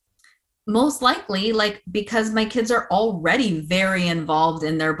most likely, like, because my kids are already very involved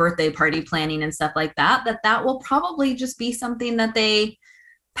in their birthday party planning and stuff like that, that will probably just be something that they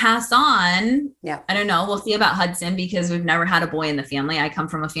pass on. Yeah. I don't know. We'll see about Hudson, because we've never had a boy in the family. I come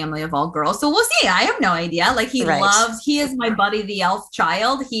from a family of all girls. So we'll see. I have no idea. Like he is my Buddy the Elf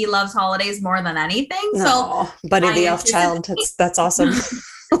child. He loves holidays more than anything. So Buddy the Elf child. That's awesome.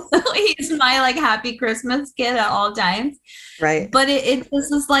 So he's my like happy Christmas kid at all times. Right. But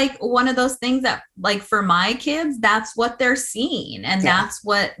this is like one of those things that like for my kids, that's what they're seeing. And that's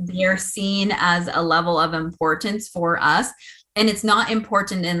what they're seeing as a level of importance for us. And it's not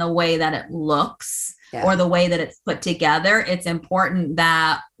important in the way that it looks or the way that it's put together. It's important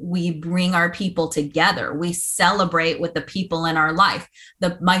that we bring our people together. We celebrate with the people in our life.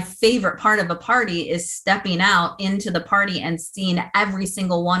 My favorite part of a party is stepping out into the party and seeing every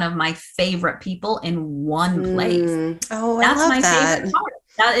single one of my favorite people in one place. Oh, that's I love my that. favorite part.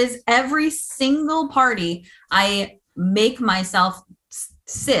 That is every single party. I make myself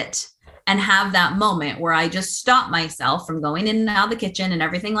sit and have that moment where I just stop myself from going in and out of the kitchen and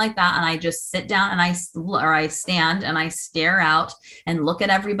everything like that. And I just sit down and I stand and I stare out and look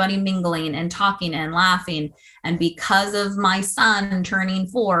at everybody mingling and talking and laughing. And because of my son turning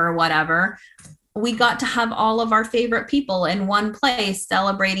 4 or whatever, we got to have all of our favorite people in one place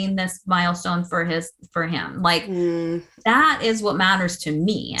celebrating this milestone for him. Like that is what matters to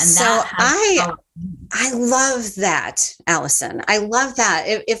me. And so I love that, Allison. I love that.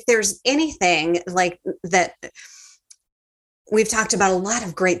 If there's anything like that, we've talked about a lot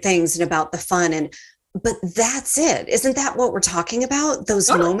of great things and about the fun but that's it. Isn't that what we're talking about? Those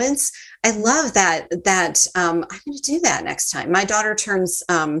moments. I love that I'm going to do that next time. My daughter turns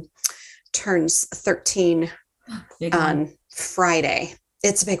 13 on Friday.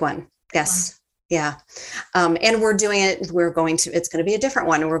 It's a big one. Yes. Wow. Yeah. And we're doing it. It's going to be a different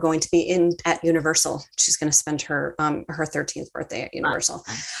one. And we're going to be at Universal. She's going to spend her 13th birthday at Universal.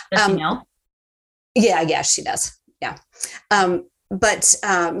 Does she know? Yeah, she does. Yeah. But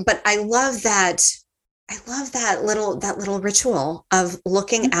I love that. I love that little ritual of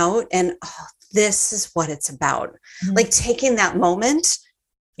looking out and, this is what it's about. Like taking that moment.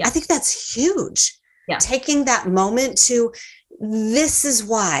 I think that's huge. Yeah. Taking that moment to, this is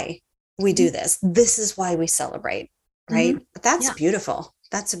why we do this. This is why we celebrate. Right. That's beautiful.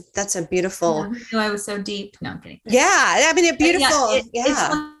 That's a beautiful. I was so deep. No, I'm kidding. Yeah. I mean, beautiful. It's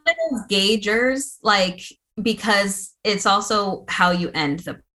one of those gaugers, like, because it's also how you end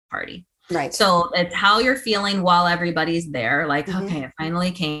the party. Right. So it's how you're feeling while everybody's there. Like, okay, it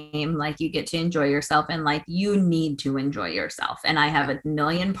finally came. Like, you get to enjoy yourself, and like, you need to enjoy yourself. And I have a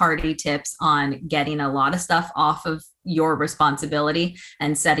million party tips on getting a lot of stuff off of your responsibility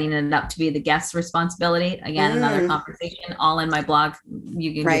and setting it up to be the guest's responsibility. Again, another conversation, all in my blog.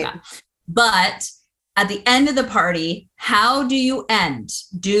 You can do that. But at the end of the party, how do you end?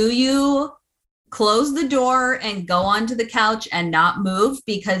 Do you close the door and go onto the couch and not move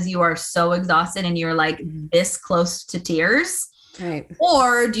because you are so exhausted and you're like this close to tears? Right.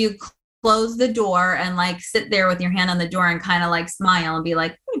 Or do you close the door and like sit there with your hand on the door and kind of like smile and be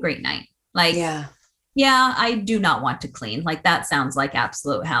like, what a great night. Like, yeah, I do not want to clean. Like that sounds like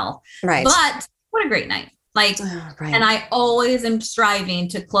absolute hell. Right. But what a great night. Like, right. And I always am striving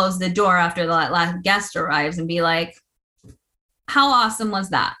to close the door after the last guest arrives and be like, how awesome was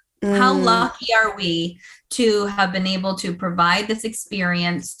that? How lucky are we to have been able to provide this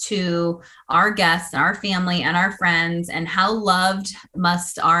experience to our guests, our family, and our friends? And how loved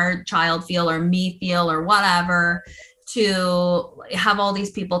must our child feel, or me feel, or whatever, to have all these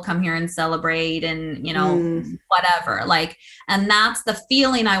people come here and celebrate and, you know, whatever. Like, and that's the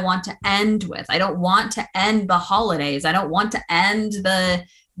feeling I want to end with. I don't want to end the holidays. I don't want to end the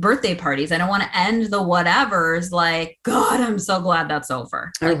birthday parties. I don't want to end the whatevers. Like, God, I'm so glad that's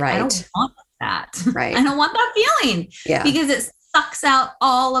over. Like, right. I don't want that. Right. I don't want that feeling. Yeah. Because it sucks out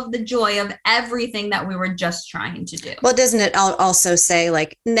all of the joy of everything that we were just trying to do. Well, doesn't it also say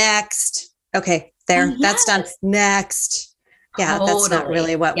like next? Okay, there, that's done. Next. Yeah, totally. That's not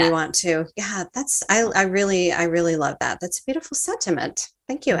really what we want to. Yeah, I really love that. That's a beautiful sentiment.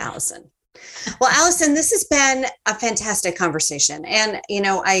 Thank you, Allison. Well, Allison, this has been a fantastic conversation. And, you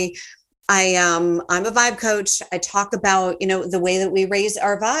know, I'm a vibe coach. I talk about, you know, the way that we raise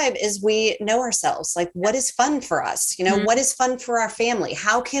our vibe is we know ourselves, like what is fun for us, you know, what is fun for our family?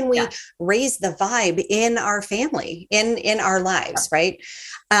 How can we raise the vibe in our family, in our lives? Right.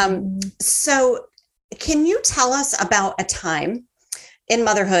 So can you tell us about a time in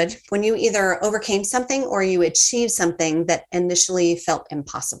motherhood when you either overcame something or you achieved something that initially felt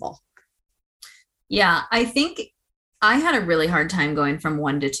impossible? Yeah, I think I had a really hard time going from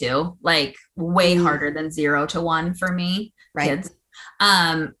 1 to 2, like way harder than 0 to 1 for me, kids.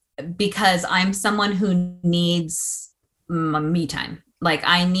 Because I'm someone who needs me time. Like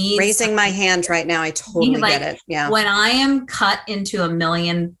I need raising my hand right now. I totally get it. Yeah. When I am cut into a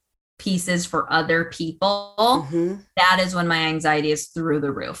million pieces for other people, that is when my anxiety is through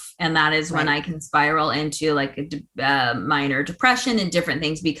the roof. And that is when I can spiral into like a minor depression and different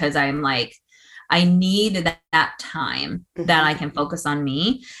things, because I'm like, I need that time that I can focus on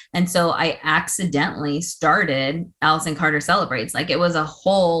me. And so I accidentally started Allison Carter Celebrates. Like it was a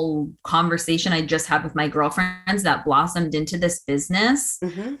whole conversation I just had with my girlfriends that blossomed into this business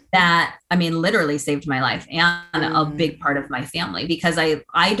that, I mean, literally saved my life and a big part of my family, because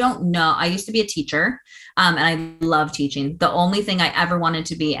I don't know. I used to be a teacher and I love teaching. The only thing I ever wanted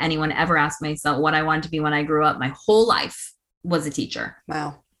to be, anyone ever asked myself what I wanted to be when I grew up, my whole life was a teacher.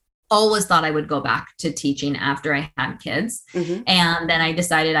 Wow. Always thought I would go back to teaching after I had kids. And then I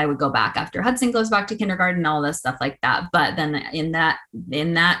decided I would go back after Hudson goes back to kindergarten, all this stuff like that. But then in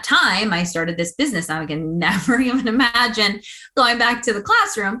that time, I started this business. I can never even imagine going back to the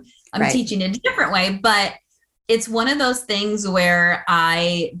classroom. I'm teaching in a different way, but it's one of those things where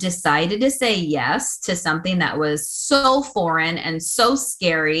I decided to say yes to something that was so foreign and so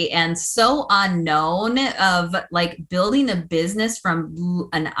scary and so unknown, of like building a business from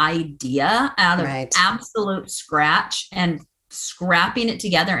an idea out of absolute scratch and scrapping it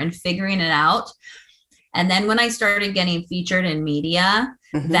together and figuring it out. And then when I started getting featured in media,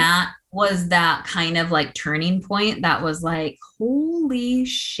 that was that kind of like turning point that was like, holy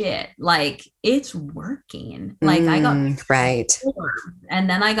shit, like it's working. Like I got and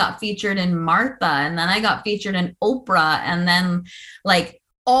then I got featured in Martha, and then I got featured in Oprah, and then like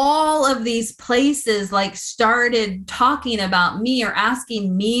all of these places like started talking about me or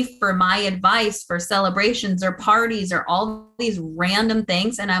asking me for my advice for celebrations or parties or all these random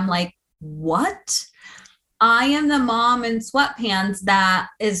things. And I'm like, what? I am the mom in sweatpants that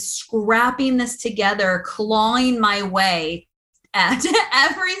is scrapping this together, clawing my way at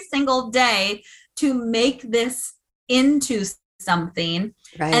every single day to make this into something.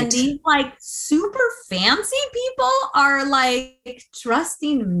 And these like super fancy people are like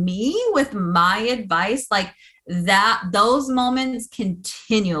trusting me with my advice. Like that, those moments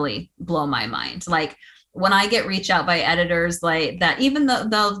continually blow my mind. Like when I get reached out by editors like that, even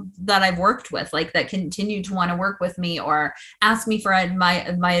the that I've worked with, like that continue to want to work with me or ask me for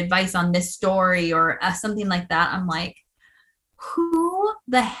my advice on this story or something like that, I'm like, who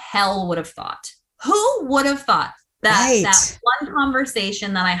the hell would have thought? Who would have thought that that one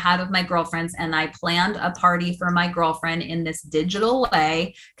conversation that I had with my girlfriends, and I planned a party for my girlfriend in this digital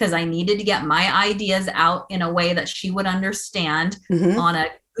way because I needed to get my ideas out in a way that she would understand on a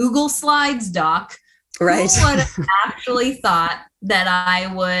Google Slides doc. Who would have actually thought that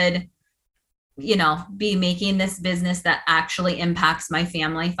I would be making this business that actually impacts my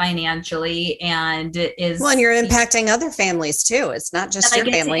family financially and is well, and you're impacting other families too. It's not just your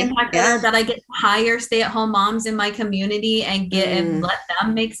family. That I get to hire stay-at-home moms in my community and and let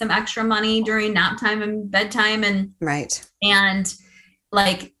them make some extra money during nap time and bedtime and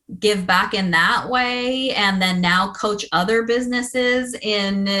like give back in that way. And then now coach other businesses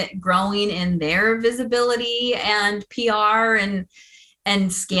in growing in their visibility and PR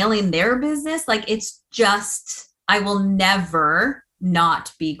and scaling their business. Like, it's just, I will never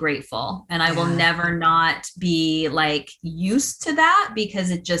not be grateful. And I will never not be like used to that,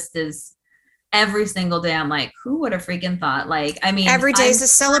 because it just is every single day. I'm like, who would have freaking thought? Like, I mean, every day's a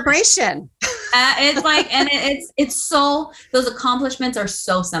celebration. It's like, and it's so, those accomplishments are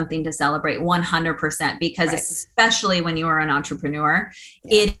so something to celebrate 100%, because especially when you are an entrepreneur,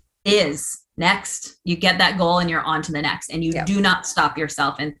 it is next. You get that goal and you're on to the next, and you do not stop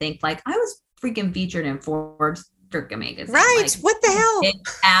yourself and think like, I was freaking featured in Forbes magazine. Right. Like, what the hell?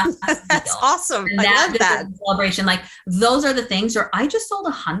 That's awesome. And I love that celebration. Like, those are the things where I just sold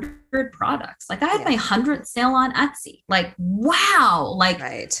 100 products. Like, I had my 100th sale on Etsy. Like, wow. Like,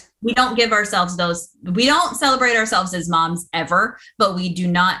 we don't give ourselves we don't celebrate ourselves as moms ever, but we do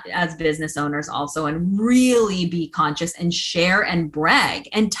not as business owners also, and really be conscious and share and brag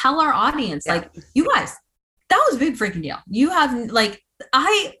and tell our audience, like, you guys, that was a big freaking deal. You have, like,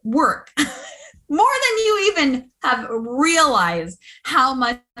 I work more than you even have realized how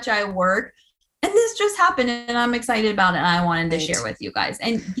much I work. And this just happened and I'm excited about it. And I wanted to share with you guys,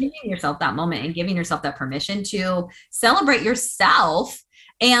 and giving yourself that moment and giving yourself that permission to celebrate yourself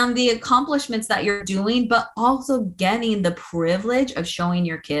and the accomplishments that you're doing, but also getting the privilege of showing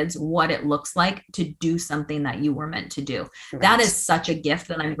your kids what it looks like to do something that you were meant to do. Right. That is such a gift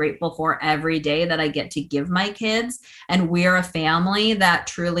that I'm grateful for every day that I get to give my kids. And we're a family that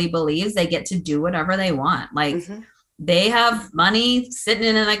truly believes they get to do whatever they want. Like, they have money sitting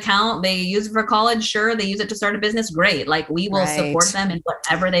in an account. They use it for college. Sure. They use it to start a business. Great. Like, we will support them in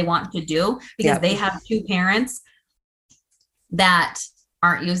whatever they want to do, because they have two parents that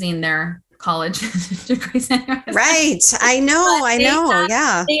aren't using their college degrees. Right. I know.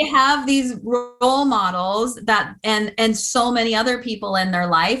 Yeah. They have these role models that, and so many other people in their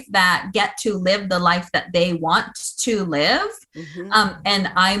life that get to live the life that they want to live.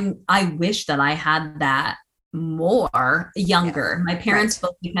 And I wish that I had that more younger. My parents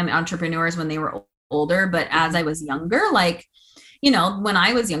both became entrepreneurs when they were older, but as I was younger, like, when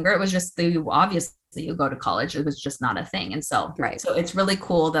I was younger, it was just obviously you go to college, it was just not a thing. And so, so it's really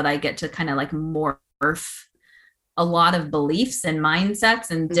cool that I get to kind of like morph a lot of beliefs and mindsets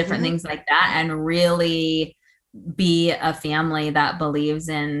and different things like that, and really be a family that believes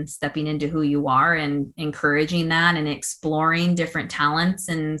in stepping into who you are and encouraging that and exploring different talents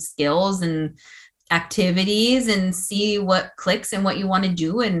and skills and activities, and see what clicks and what you want to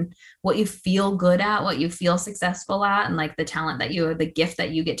do and what you feel good at, what you feel successful at, and like the talent that the gift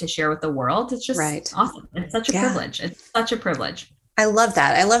that you get to share with the world. It's just awesome. It's such a privilege. It's such a privilege. I love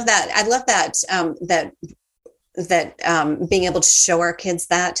that. I love that. Being able to show our kids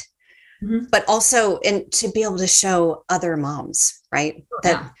that, but also, and to be able to show other moms, right?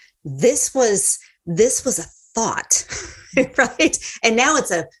 That this was a thought, right? And now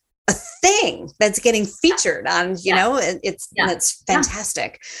it's a thing that's getting featured on, it's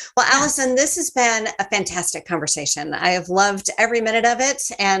fantastic. Well, Allison, this has been a fantastic conversation. I have loved every minute of it,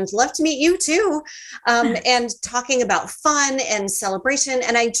 and love to meet you too. And talking about fun and celebration.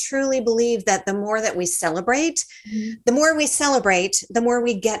 And I truly believe that the more that we celebrate, the more we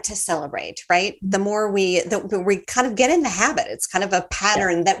get to celebrate, right? The more we kind of get in the habit. It's kind of a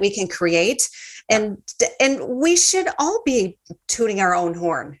pattern that we can create. And we should all be tooting our own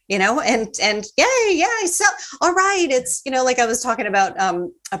horn, and yay. So, all right. It's, like I was talking about, I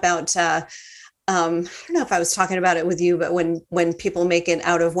don't know if I was talking about it with you, but when people make it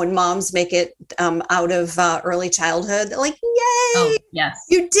when moms make it out of early childhood, they're like, yay, oh, yes,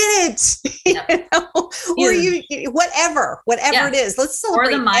 you did it, or whatever it is. Let's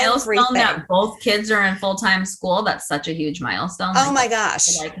celebrate. Or the milestone that both kids are in full-time school. That's such a huge milestone. Oh my gosh.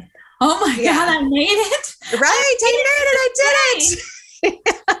 Oh my God, I made it. Right. I did it.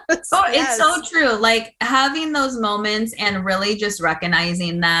 It's so true. Like, having those moments and really just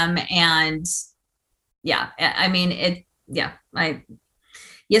recognizing them. And you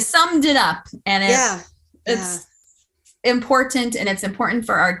summed it up, and it's important, and it's important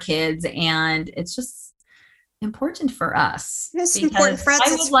for our kids, and it's just important for us. It's important for us.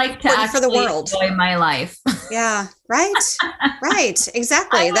 I would like to actually for the world. Enjoy my life. Yeah. Right. Right.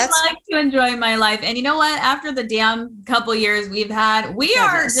 Exactly. I would like to enjoy my life. And you know what? After the damn couple years we've had, we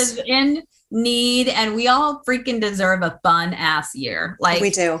are just in need, and we all freaking deserve a fun ass year. Like we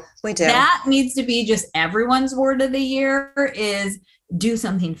do. That needs to be just everyone's word of the year is do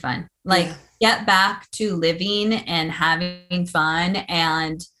something fun. Like get back to living and having fun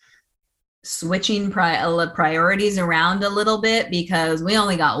and switching priorities around a little bit, because we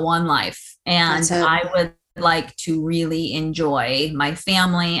only got one life. And I would like to really enjoy my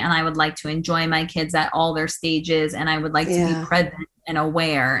family, and I would like to enjoy my kids at all their stages, and I would like to be present and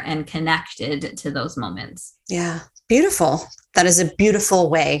aware and connected to those moments. Yeah. Beautiful. That is a beautiful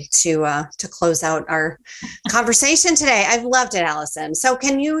way to close out our conversation today. I've loved it, Allison. So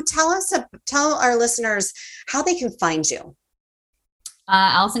can you tell our listeners how they can find you?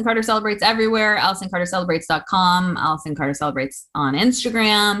 Allison Carter Celebrates everywhere. AllisonCarterCelebrates.com. Allison Carter Celebrates on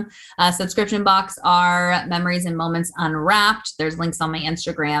Instagram. Subscription box are Memories and Moments Unwrapped. There's links on my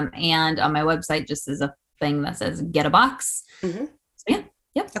Instagram, and on my website just is a thing that says get a box. Mm-hmm. So yeah.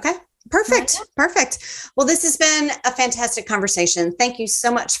 Yep. Okay. Perfect. Well, this has been a fantastic conversation. Thank you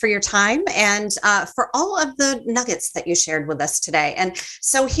so much for your time and for all of the nuggets that you shared with us today. And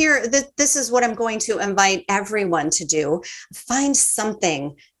so here, this is what I'm going to invite everyone to do. Find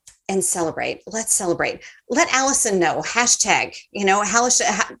something and celebrate. Let's celebrate. Let Allison know. Hashtag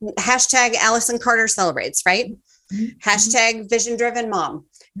Allison Carter Celebrates, right? Mm-hmm. Hashtag Vision Driven Mom.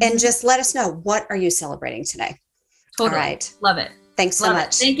 Mm-hmm. And just let us know, what are you celebrating today? Totally. All right. Love it. Thanks so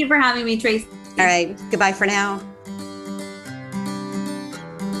much. Thank you for having me, Tracy. All right. Goodbye for now.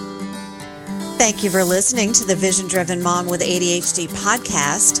 Thank you for listening to the Vision Driven Mom with ADHD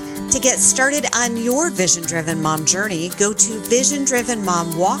podcast. To get started on your Vision Driven Mom journey, go to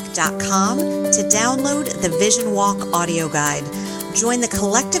visiondrivenmomwalk.com to download the Vision Walk audio guide. Join the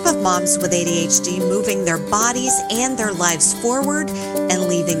collective of moms with ADHD moving their bodies and their lives forward and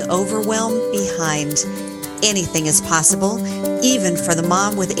leaving overwhelm behind. Anything is possible, even for the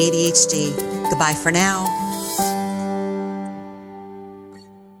mom with ADHD. Goodbye for now.